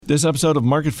This episode of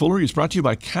Market Foolery is brought to you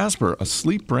by Casper, a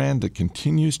sleep brand that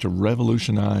continues to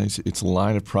revolutionize its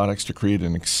line of products to create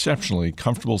an exceptionally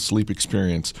comfortable sleep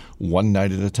experience one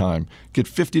night at a time. Get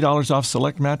 $50 off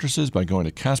select mattresses by going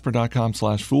to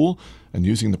casper.com/fool and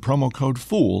using the promo code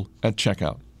FOOL at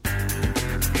checkout.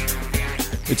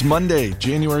 It's Monday,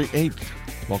 January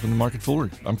 8th. Welcome to Market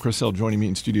Foolery. I'm Chris Hill. Joining me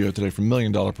in studio today from $1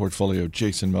 Million Portfolio,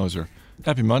 Jason Moser.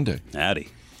 Happy Monday. Howdy.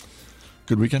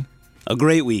 Good weekend? A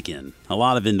great weekend. A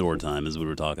lot of indoor time, as we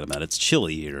were talking about. It's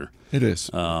chilly here. It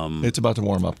is. It's about to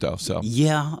warm up, though. So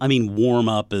yeah, I mean, warm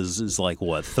up is like,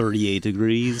 what, 38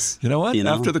 degrees? You know what?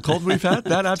 After the cold we've had,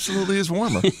 that absolutely is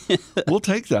warmer. We'll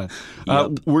take that.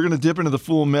 Yep. We're going to dip into the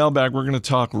Fool mailbag. We're going to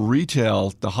talk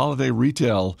retail. The holiday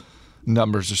retail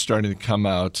numbers are starting to come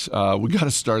out. We got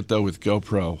to start, though, with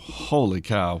GoPro. Holy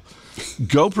cow.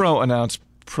 GoPro announced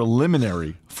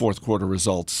preliminary fourth quarter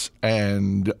results,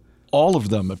 and all of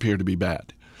them appear to be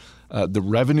bad. The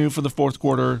revenue for the fourth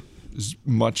quarter is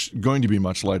going to be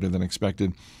much lighter than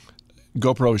expected.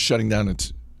 GoPro is shutting down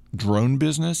its drone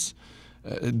business.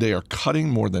 They are cutting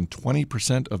more than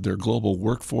 20% of their global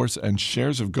workforce, and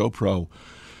shares of GoPro,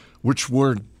 which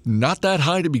were not that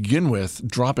high to begin with,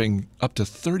 dropping up to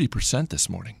 30% this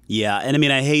morning. Yeah, and I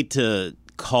mean, I hate to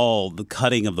call the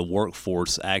cutting of the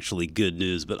workforce actually good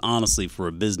news, but honestly, for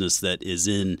a business that is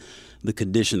in the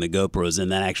condition that GoPro is in,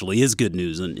 that actually is good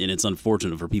news, and it's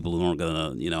unfortunate for people who aren't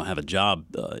going to, have a job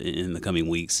in the coming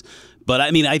weeks. But I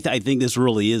mean, I think this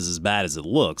really is as bad as it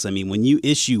looks. I mean, when you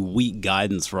issue weak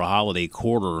guidance for a holiday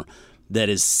quarter that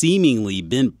has seemingly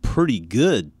been pretty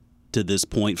good to this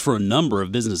point for a number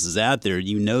of businesses out there,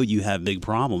 you have big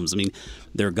problems. I mean,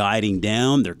 they're guiding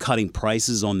down, they're cutting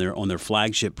prices on their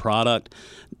flagship product.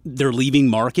 They're leaving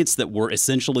markets that were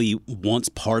essentially once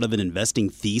part of an investing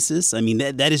thesis. I mean,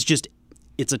 that is just,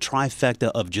 it's a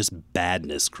trifecta of just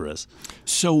badness, Chris.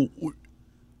 So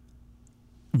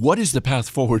what is the path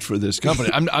forward for this company?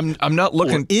 I'm not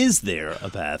looking. Or is there a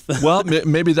path? Well,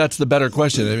 maybe that's the better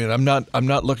question. I mean, I'm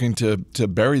not looking to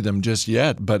bury them just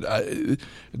yet, but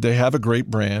they have a great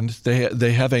brand.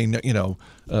 They have a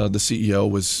the CEO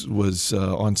was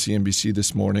on CNBC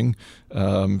this morning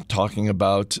talking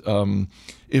about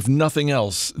if nothing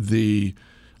else the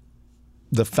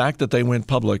fact that they went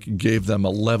public gave them a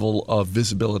level of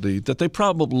visibility that they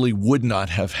probably would not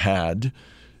have had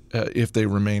if they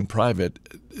remain private.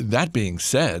 That being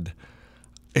said,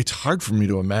 it's hard for me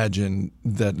to imagine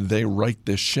that they right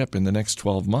this ship in the next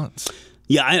 12 months.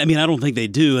 Yeah, I mean, I don't think they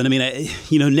do. And I mean,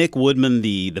 Nick Woodman,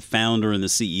 the founder and the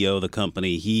CEO of the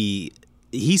company, he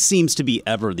seems to be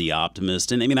ever the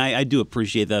optimist. And I mean, I do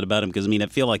appreciate that about him because, I mean, I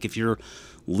feel like if you're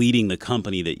leading the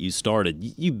company that you started,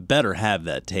 you better have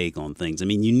that take on things. I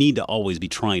mean, you need to always be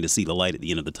trying to see the light at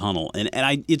the end of the tunnel. And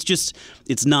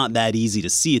it's not that easy to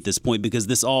see at this point because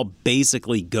this all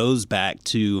basically goes back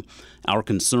to our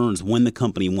concerns when the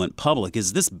company went public.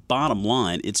 Is this bottom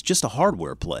line, it's just a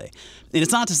hardware play. And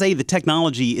it's not to say the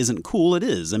technology isn't cool. It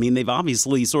is. I mean, they've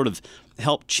obviously sort of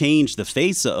helped change the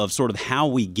face of sort of how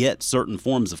we get certain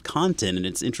forms of content, and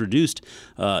it's introduced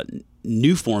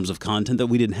new forms of content that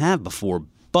we didn't have before.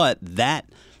 But that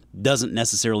doesn't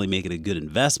necessarily make it a good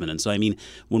investment. And so, I mean,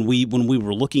 when we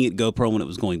were looking at GoPro when it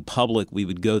was going public, we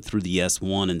would go through the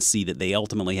S1 and see that they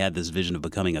ultimately had this vision of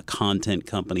becoming a content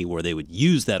company where they would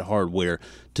use that hardware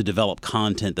to develop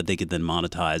content that they could then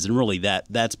monetize. And really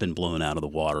that's been blown out of the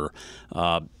water.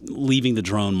 Leaving the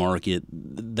drone market,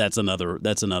 that's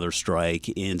another strike.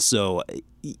 And so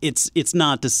it's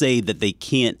not to say that they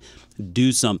can't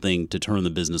do something to turn the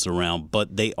business around,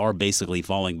 but they are basically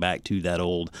falling back to that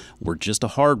old, we're just a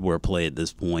hardware play at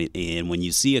this point. And when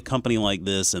you see a company like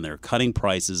this and they're cutting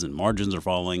prices and margins are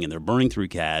falling and they're burning through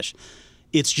cash,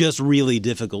 it's just really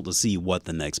difficult to see what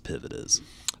the next pivot is.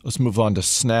 Let's move on to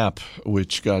Snap,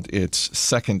 which got its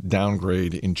second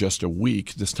downgrade in just a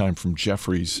week, this time from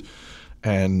Jefferies.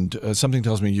 And something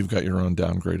tells me you've got your own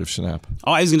downgrade of Snap.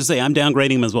 Oh, I was going to say I'm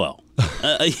downgrading them as well.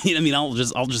 I mean, I'll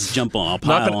just jump on. I'll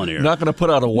pile on here. Not going to put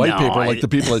out a white paper like the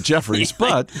people at Jefferies,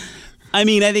 but I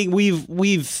mean, I think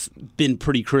we've been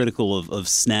pretty critical of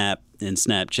Snap and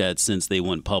Snapchat since they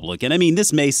went public. And I mean,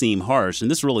 this may seem harsh, and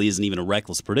this really isn't even a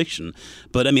reckless prediction,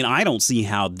 but I mean, I don't see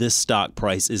how this stock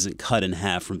price isn't cut in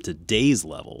half from today's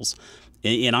levels.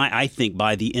 And I think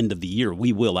by the end of the year,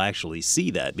 we will actually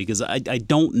see that because I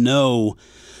don't know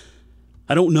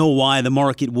why the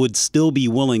market would still be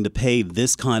willing to pay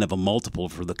this kind of a multiple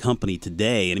for the company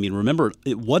today. And I mean, remember,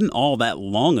 it wasn't all that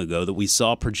long ago that we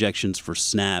saw projections for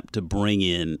Snap to bring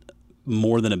in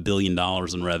more than $1 billion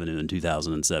in revenue in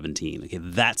 2017. Okay,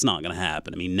 that's not going to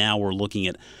happen. I mean, now we're looking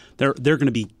at they're going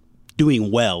to be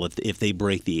doing well if they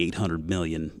break the $800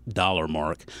 million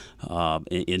mark.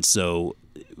 And so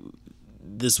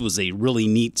this was a really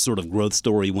neat sort of growth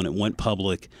story when it went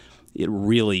public. It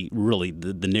really,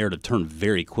 the narrative turned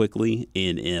very quickly,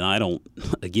 and I don't,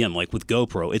 again, like with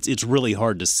GoPro, it's really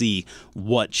hard to see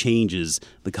what changes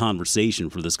the conversation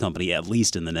for this company, at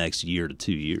least in the next year to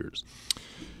 2 years.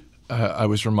 I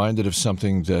was reminded of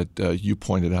something that you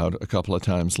pointed out a couple of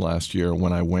times last year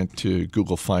when I went to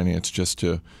Google Finance just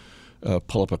to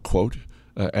pull up a quote,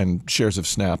 and shares of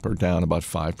Snap are down about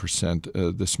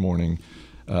 5% this morning.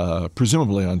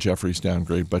 Presumably on Jeffrey's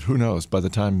downgrade, but who knows? By the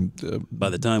time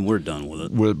we're done with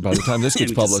it, by the time this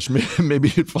gets published,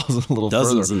 maybe it falls a little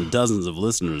dozens further. and dozens of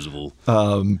listeners will.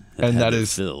 And that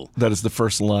is the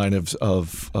first line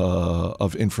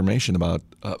of information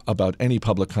about any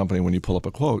public company when you pull up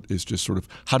a quote is just sort of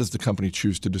how does the company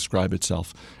choose to describe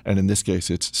itself? And in this case,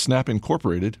 it's Snap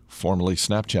Incorporated, formerly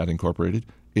Snapchat Incorporated,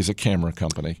 is a camera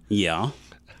company. Yeah.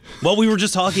 Well, we were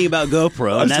just talking about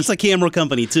GoPro, and that's a camera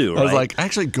company too, right? I was like,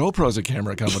 actually, GoPro's a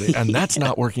camera company, and that's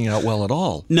not working out well at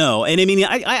all. No, and I mean,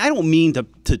 I don't mean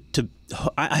to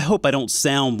I hope I don't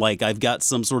sound like I've got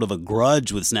some sort of a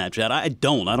grudge with Snapchat. I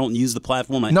don't use the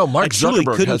platform. No, Mark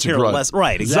Zuckerberg has a grudge. Less.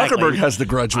 Right, exactly. Zuckerberg has the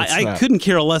grudge with Snap. I couldn't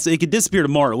care less. It could disappear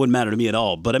tomorrow. It wouldn't matter to me at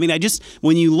all. But I mean,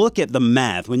 when you look at the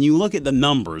math, when you look at the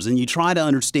numbers, and you try to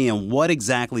understand what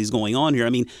exactly is going on here, I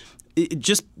mean,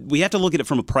 we have to look at it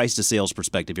from a price to sales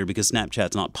perspective here because Snap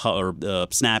is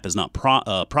not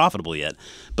profitable yet.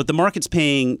 But the market's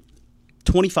paying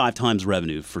 25 times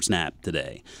revenue for Snap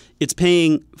today. It's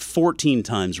paying 14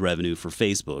 times revenue for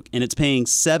Facebook, and it's paying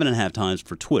 7.5 times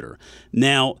for Twitter.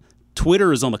 Now,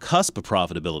 Twitter is on the cusp of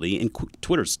profitability, and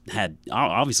Twitter's had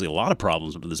obviously a lot of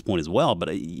problems up to this point as well,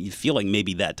 but you feel like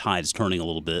maybe that tide's turning a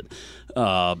little bit.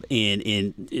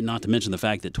 And not to mention the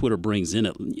fact that Twitter brings in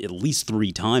at least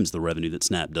 3 times the revenue that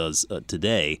Snap does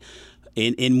today.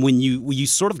 And when you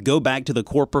sort of go back to the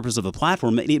core purpose of the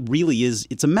platform, it really is,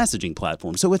 it's a messaging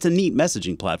platform. So it's a neat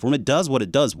messaging platform. It does what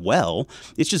it does well.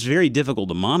 It's just very difficult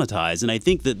to monetize. And I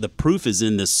think that the proof is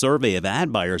in this survey of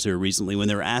ad buyers here recently when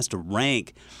they're asked to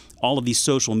rank all of these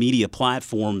social media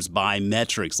platforms by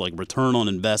metrics like return on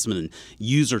investment and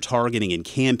user targeting and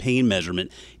campaign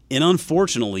measurement. And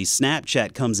unfortunately,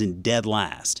 Snapchat comes in dead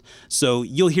last. So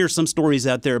you'll hear some stories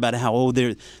out there about how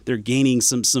they're gaining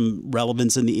some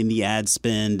relevance in the ad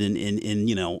spend and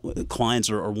you know,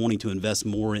 clients are wanting to invest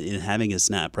more in having a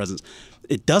Snap presence.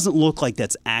 It doesn't look like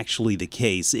that's actually the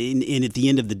case. And at the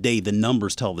end of the day, the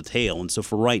numbers tell the tale. And so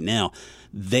for right now,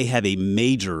 they have a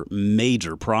major,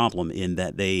 major problem in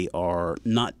that they are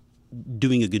not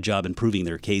doing a good job improving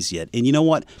their case yet. And you know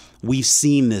what? We've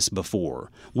seen this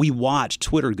before. We watched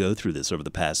Twitter go through this over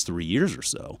the past 3 years or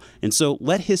so. And so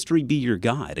let history be your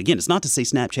guide. Again, it's not to say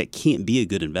Snapchat can't be a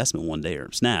good investment one day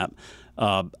or Snap.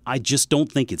 I just don't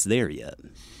think it's there yet.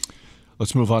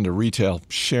 Let's move on to retail.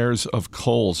 Shares of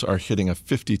Kohl's are hitting a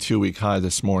 52-week high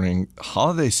this morning.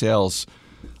 Holiday sales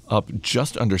up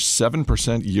just under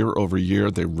 7% year over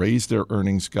year. They raised their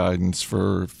earnings guidance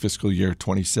for fiscal year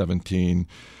 2017.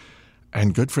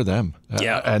 And good for them.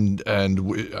 Yeah.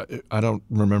 I don't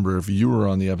remember if you were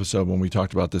on the episode when we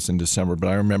talked about this in December, but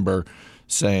I remember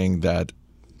saying that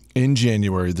in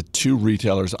January, the 2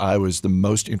 retailers I was the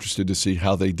most interested to see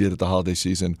how they did at the holiday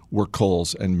season were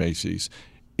Kohl's and Macy's,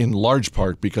 in large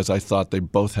part because I thought they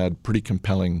both had pretty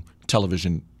compelling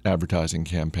television advertising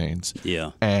campaigns.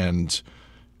 Yeah. And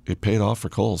it paid off for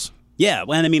Kohl's. Yeah,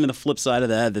 well, and I mean, on the flip side of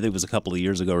that, it was a couple of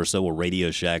years ago or so where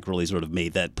Radio Shack really sort of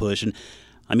made that push. And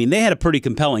I mean, they had a pretty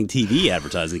compelling TV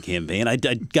advertising campaign. I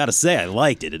got to say, I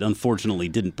liked it. It unfortunately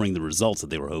didn't bring the results that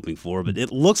they were hoping for, but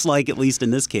it looks like, at least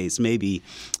in this case, maybe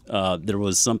there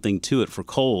was something to it for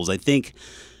Kohl's. I think,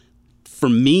 for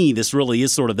me, this really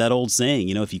is sort of that old saying,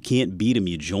 you know, if you can't beat them,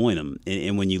 you join them.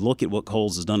 And when you look at what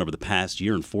Kohl's has done over the past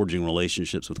year in forging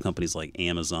relationships with companies like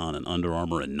Amazon and Under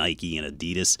Armour and Nike and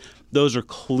Adidas, those are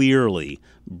clearly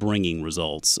bringing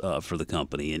results for the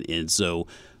company. And so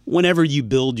whenever you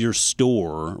build your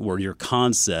store or your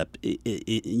concept,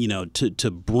 you know, to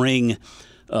bring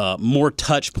more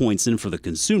touch points in for the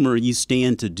consumer, you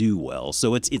stand to do well.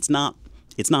 So it's not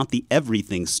the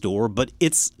everything store, but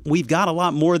we've got a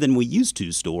lot more than we used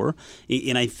to store,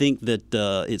 and I think that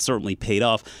it certainly paid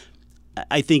off.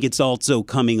 I think it's also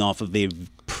coming off of a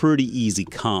pretty easy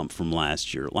comp from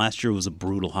last year. Last year was a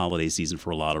brutal holiday season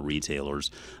for a lot of retailers.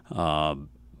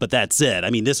 But that said,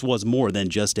 I mean, this was more than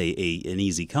just an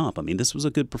easy comp. I mean, this was a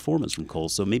good performance from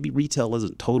Kohl's, so maybe retail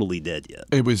isn't totally dead yet.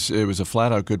 It was a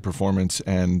flat-out good performance,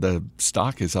 and the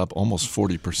stock is up almost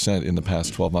 40% in the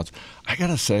past 12 months. I got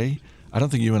to say, I don't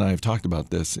think you and I have talked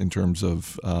about this in terms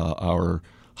of our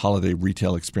holiday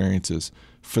retail experiences.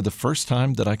 For the first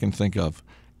time that I can think of,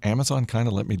 Amazon kind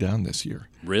of let me down this year.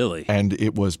 Really? And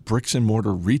it was bricks and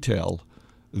mortar retail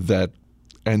that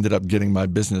ended up getting my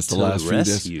business the last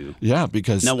few days. Yeah,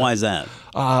 because now why is that?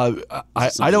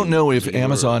 I don't know if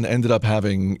Amazon ended up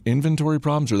having inventory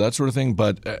problems or that sort of thing,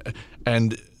 but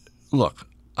and look,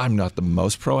 I'm not the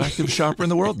most proactive shopper in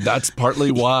the world. That's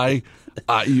partly why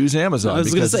I use Amazon. I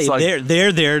was going to say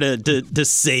they're there to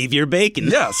save your bacon.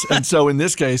 Yes, and so in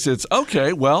this case, it's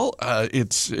okay. Well,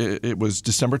 it was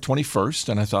December 21st,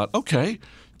 and I thought, okay,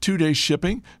 2 days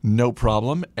shipping, no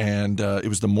problem. And it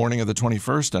was the morning of the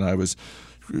 21st, and I was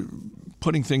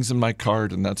putting things in my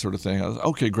cart and that sort of thing. I was,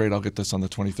 okay, great, I'll get this on the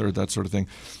 23rd, that sort of thing.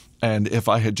 And if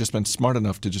I had just been smart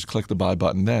enough to just click the buy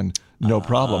button then, no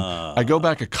problem. I go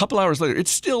back a couple hours later.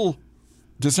 It's still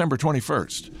December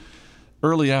 21st.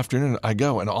 Early afternoon, I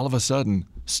go, and all of a sudden,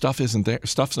 stuff isn't there.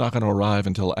 Stuff's not going to arrive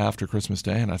until after Christmas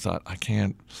Day. And I thought, I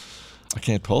can't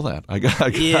pull that. I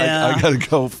got to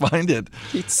go find it.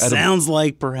 It sounds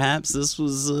like perhaps this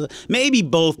was maybe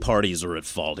both parties are at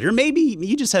fault here. Maybe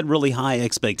you just had really high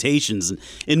expectations,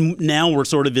 and now we're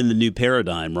sort of in the new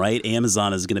paradigm, right?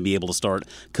 Amazon is going to be able to start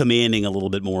commanding a little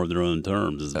bit more of their own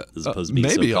terms as opposed to being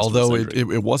maybe. So although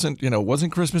it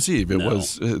wasn't Christmas Eve. It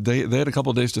was they had a couple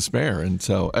of days to spare, and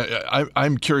so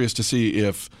I'm curious to see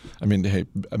if hey,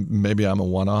 maybe I'm a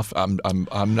one-off. I'm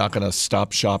not going to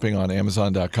stop shopping on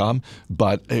Amazon.com.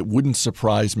 But it wouldn't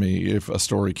surprise me if a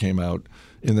story came out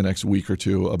in the next week or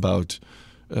two about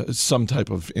some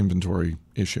type of inventory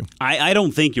issue. I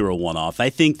don't think you're a one-off. I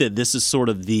think that this is sort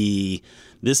of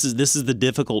this is the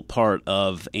difficult part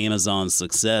of Amazon's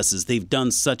success is they've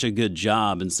done such a good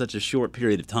job in such a short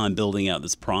period of time building out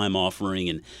this Prime offering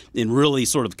and really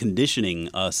sort of conditioning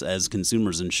us as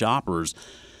consumers and shoppers.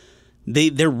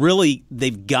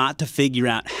 They've got to figure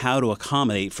out how to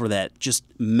accommodate for that just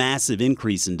massive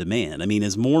increase in demand. I mean,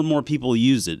 as more and more people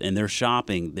use it and they're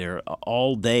shopping there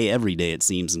all day, every day it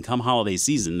seems, and come holiday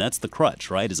season, that's the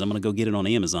crutch, right? Is I'm going to go get it on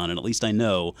Amazon, and at least I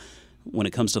know when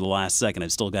it comes to the last second,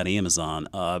 I've still got Amazon.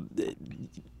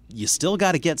 You still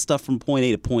got to get stuff from point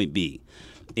A to point B.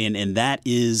 And that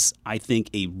is, I think,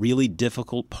 a really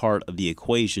difficult part of the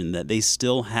equation that they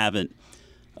still haven't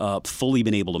fully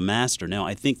been able to master. Now,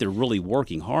 I think they're really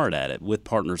working hard at it with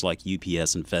partners like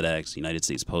UPS and FedEx, United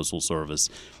States Postal Service,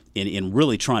 in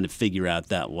really trying to figure out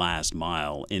that last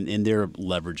mile. And they're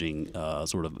leveraging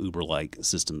sort of Uber-like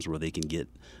systems where they can get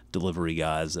delivery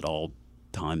guys at all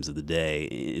times of the day.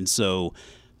 And so,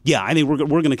 yeah, I think we're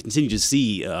going to continue to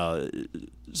see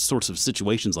sorts of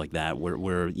situations like that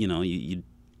where you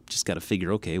just got to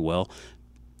figure, okay, well,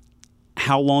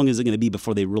 how long is it going to be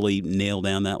before they really nail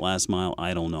down that last mile?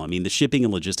 I don't know. I mean, the shipping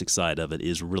and logistics side of it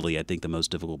is really, I think, the most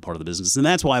difficult part of the business. And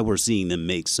that's why we're seeing them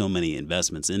make so many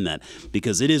investments in that,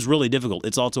 because it is really difficult.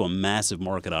 It's also a massive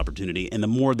market opportunity. And the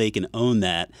more they can own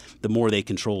that, the more they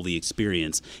control the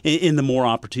experience. And the more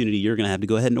opportunity you're going to have to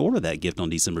go ahead and order that gift on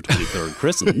December 23rd,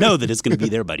 Chris, and know that it's going to be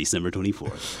there by December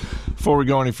 24th. Before we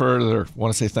go any further, I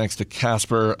want to say thanks to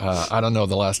Casper. I don't know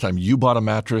the last time you bought a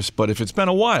mattress, but if it's been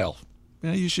a while,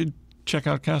 you should check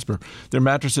out Casper. Their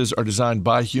mattresses are designed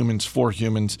by humans for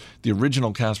humans. The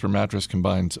original Casper mattress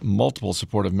combines multiple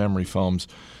supportive memory foams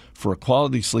for a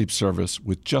quality sleep service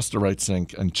with just the right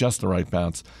sink and just the right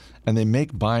bounce. And they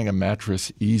make buying a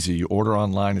mattress easy. You order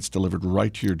online, it's delivered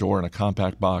right to your door in a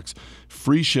compact box.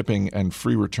 Free shipping and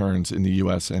free returns in the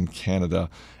U.S. and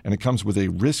Canada. And it comes with a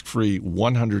risk-free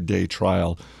 100-day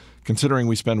trial. Considering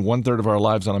we spend 1/3 of our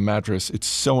lives on a mattress, it's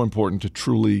so important to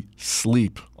truly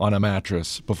sleep on a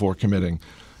mattress before committing.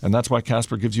 And that's why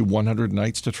Casper gives you 100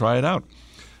 nights to try it out.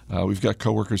 We've got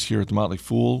coworkers here at The Motley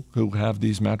Fool who have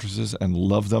these mattresses and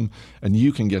love them. And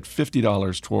you can get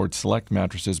 $50 towards select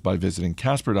mattresses by visiting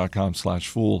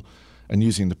Casper.com/fool and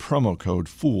using the promo code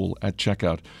FOOL at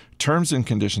checkout. Terms and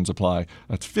conditions apply.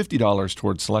 That's $50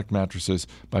 towards select mattresses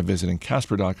by visiting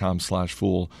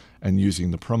Casper.com/fool and using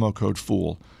the promo code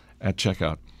FOOL at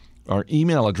checkout. Our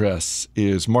email address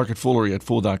is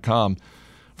marketfoolery@fool.com.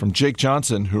 From Jake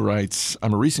Johnson, who writes,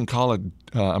 I'm a recent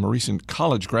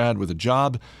college grad with a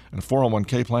job and a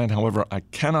 401k plan. However, I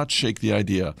cannot shake the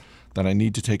idea that I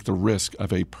need to take the risk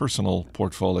of a personal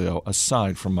portfolio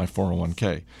aside from my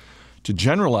 401k. To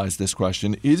generalize this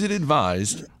question, is it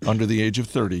advised under the age of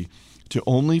 30 to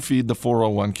only feed the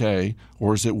 401k,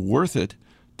 or is it worth it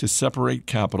to separate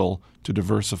capital to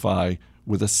diversify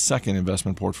with a second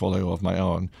investment portfolio of my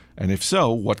own? And if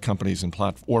so, what companies and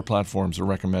platforms are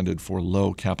recommended for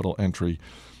low capital entry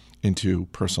into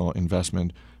personal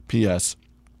investment? P.S.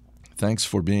 Thanks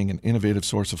for being an innovative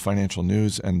source of financial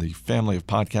news, and the family of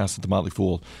podcasts at The Motley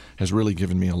Fool has really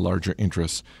given me a larger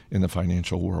interest in the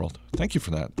financial world. Thank you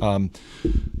for that.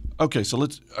 Okay, so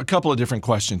a couple of different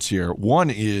questions here. One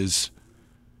is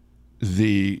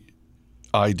the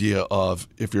idea of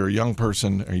if you're a young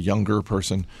person, a younger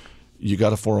person, you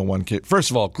got a 401k. First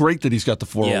of all, great that he's got the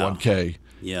 401k.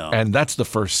 Yeah. And that's the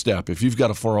first step. If you've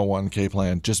got a 401k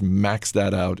plan, just max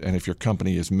that out. And if your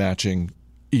company is matching,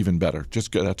 even better.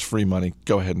 That's free money.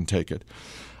 Go ahead and take it.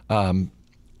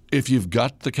 If you've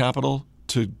got the capital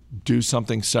to do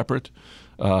something separate,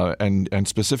 and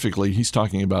specifically he's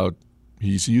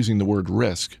using the word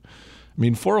risk. I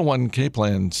mean, 401k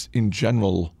plans in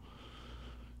general,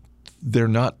 they're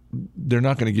not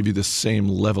going to give you the same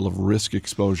level of risk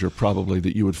exposure probably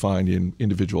that you would find in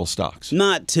individual stocks.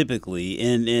 Not typically.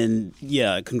 And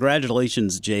yeah,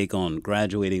 congratulations, Jake, on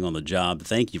graduating on the job.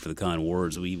 Thank you for the kind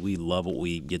words. We love what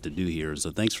we get to do here.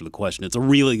 So thanks for the question. It's a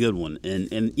really good one.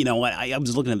 And you know, I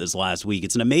was looking at this last week.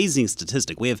 It's an amazing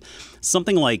statistic. We have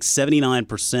something like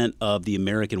 79% of the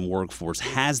American workforce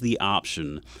has the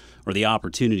option or the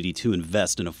opportunity to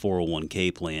invest in a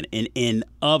 401k plan. And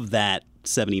of that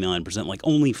 79%, like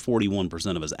only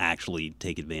 41% of us actually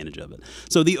take advantage of it.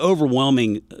 So the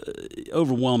overwhelmingly,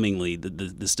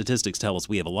 the statistics tell us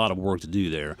we have a lot of work to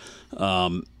do there.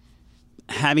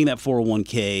 Having that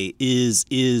 401k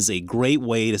is a great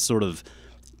way to sort of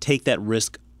take that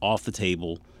risk off the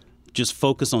table, just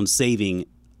focus on saving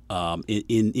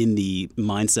in the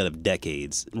mindset of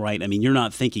decades, right? I mean, you're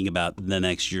not thinking about the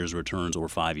next year's returns or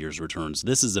 5 years' returns.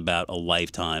 This is about a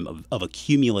lifetime of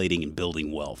accumulating and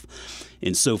building wealth.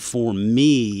 And so for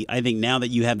me, I think now that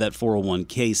you have that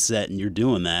 401k set and you're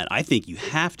doing that, I think you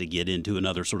have to get into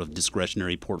another sort of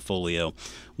discretionary portfolio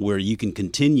where you can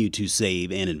continue to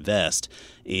save and invest.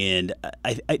 And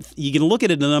you can look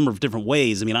at it in a number of different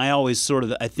ways. I mean, I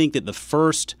think that the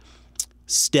first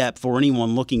step for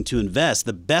anyone looking to invest,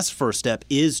 the best first step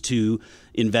is to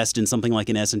invest in something like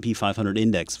an S&P 500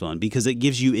 index fund because it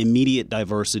gives you immediate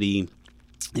diversity.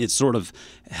 It sort of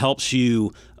helps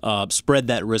you spread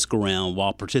that risk around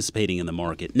while participating in the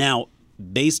market. Now,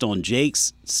 based on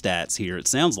Jake's stats here, it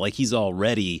sounds like he's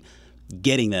already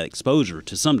getting that exposure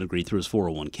to some degree through his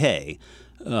 401k.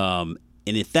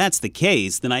 And if that's the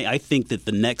case, then I think that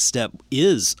the next step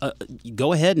is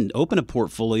go ahead and open a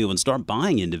portfolio and start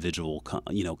buying individual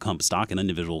stock in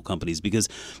individual companies because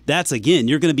that's, again,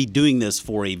 you're going to be doing this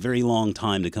for a very long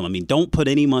time to come. I mean, don't put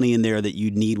any money in there that you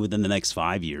need within the next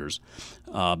 5 years.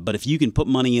 But if you can put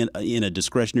money in a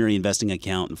discretionary investing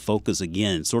account and focus,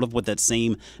 again, sort of with that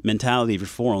same mentality of your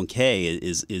 401k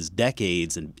is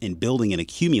decades and building and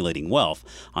accumulating wealth.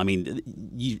 I mean,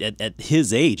 at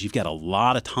his age, you've got a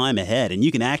lot of time ahead, and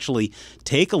you can actually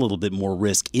take a little bit more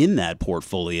risk in that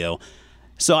portfolio.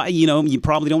 So, you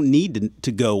probably don't need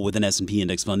to go with an S&P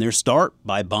index fund there. Start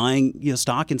by buying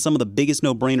stock in some of the biggest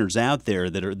no-brainers out there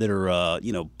that are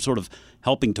sort of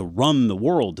helping to run the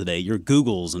world today. Your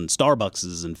Googles and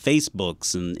Starbuckses and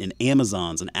Facebooks and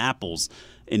Amazons and Apples.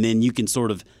 And then you can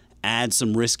sort of add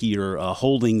some riskier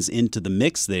holdings into the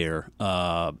mix there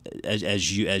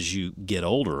as you get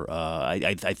older.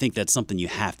 I think that's something you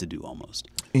have to do almost.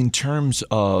 In terms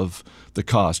of the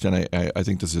cost, and I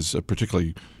think this is a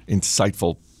particularly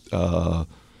insightful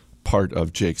part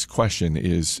of Jake's question,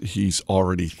 is he's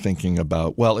already thinking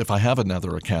about, well, if I have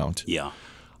another account,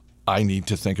 I need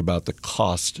to think about the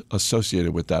cost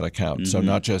associated with that account. So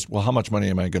not just, well, how much money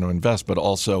am I going to invest, but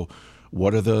also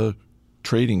what are the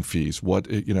trading fees? What,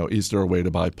 is there a way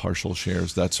to buy partial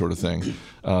shares, that sort of thing?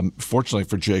 Fortunately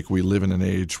for Jake, we live in an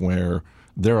age where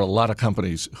there are a lot of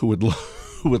companies who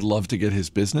would love to get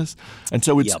his business. And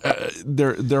so it's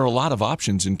there are a lot of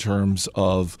options in terms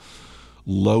of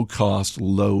low-cost,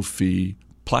 low-fee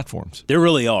platforms. There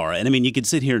really are. And, I mean, you could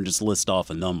sit here and just list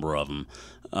off a number of them.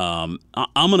 I'm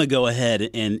going to go ahead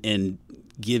and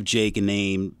give Jake a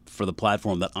name for the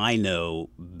platform that I know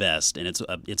best, and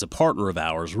it's a partner of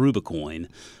ours, Rubicoin.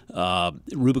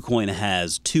 Rubicoin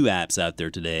has two apps out there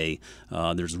today.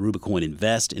 There's Rubicoin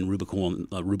Invest and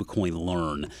Rubicoin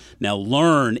Learn. Now,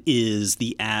 Learn is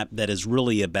the app that is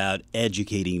really about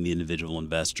educating the individual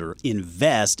investor.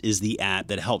 Invest is the app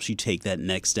that helps you take that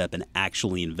next step and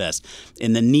actually invest.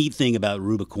 And the neat thing about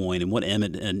Rubicoin and what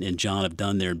Emmett and John have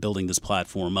done there in building this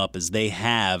platform up is they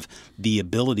have the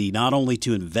ability not only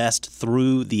to invest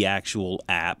through the actual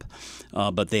app,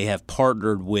 but they have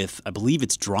partnered with, I believe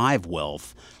it's Drive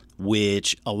Wealth,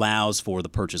 which allows for the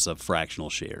purchase of fractional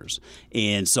shares.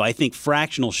 And so I think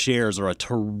fractional shares are a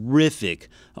terrific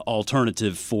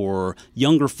alternative for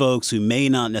younger folks who may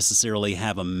not necessarily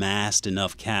have amassed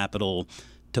enough capital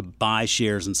to buy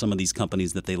shares in some of these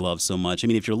companies that they love so much. I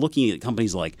mean, if you're looking at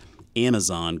companies like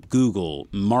Amazon, Google,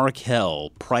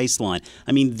 Markel, Priceline.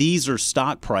 I mean, these are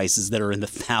stock prices that are in the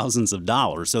thousands of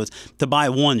dollars. So it's to buy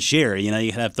one share, you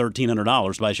have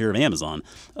 $1,300 to buy a share of Amazon.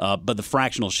 But the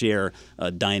fractional share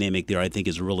dynamic there, I think,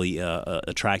 is really an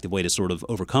attractive way to sort of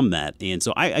overcome that. And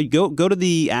so I go to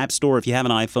the App Store if you have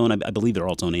an iPhone. I believe they're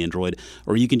also on Android,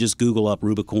 or you can just Google up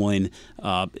Rubicoin.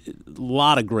 A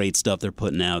lot of great stuff they're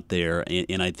putting out there,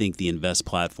 and I think the Invest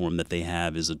platform that they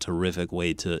have is a terrific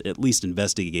way to at least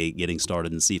investigate getting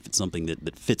started and see if it's something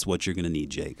that fits what you're going to need,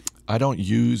 Jake. I don't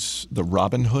use the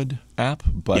Robinhood app,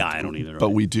 but yeah, I don't either. But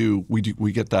we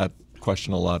get that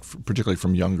question a lot, particularly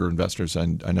from younger investors,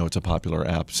 and I know it's a popular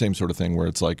app. Same sort of thing where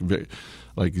it's like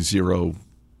 $0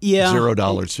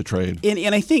 to trade.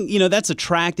 And I think that's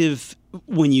attractive.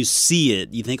 When you see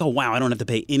it, you think, oh, wow, I don't have to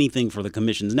pay anything for the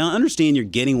commissions. Now, understand you're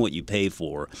getting what you pay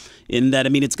for. In that, I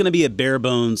mean, it's going to be a bare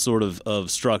bones sort of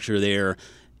structure there.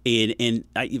 And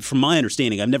from my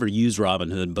understanding, I've never used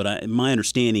Robinhood, but my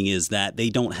understanding is that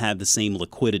they don't have the same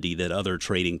liquidity that other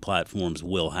trading platforms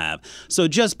will have. So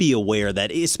just be aware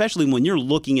that, especially when you're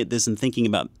looking at this and thinking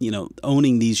about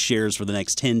owning these shares for the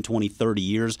next 10, 20, 30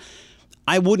 years,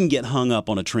 I wouldn't get hung up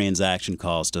on a transaction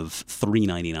cost of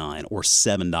 $3.99 or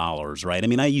 $7, right? I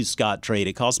mean, I use Scott Trade.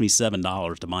 It costs me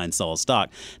 $7 to buy and sell a stock.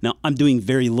 Now, I'm doing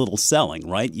very little selling,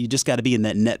 right? You just got to be in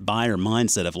that net buyer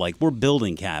mindset of like, we're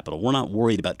building capital. We're not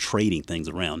worried about trading things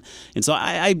around. And so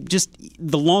I just,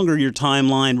 the longer your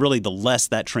timeline, really the less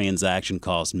that transaction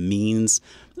cost means.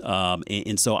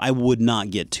 And so I would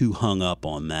not get too hung up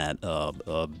on that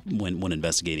when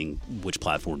investigating which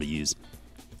platform to use.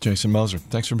 Jason Moser,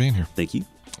 thanks for being here. Thank you.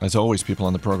 As always, people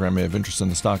on the program may have interest in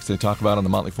the stocks they talk about, and the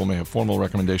Motley Fool may have formal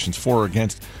recommendations for or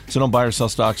against. So don't buy or sell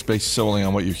stocks based solely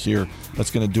on what you hear. That's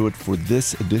going to do it for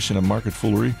this edition of Market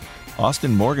Foolery.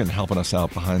 Austin Morgan helping us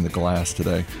out behind the glass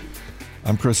today.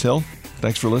 I'm Chris Hill.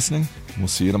 Thanks for listening. We'll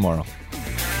see you tomorrow.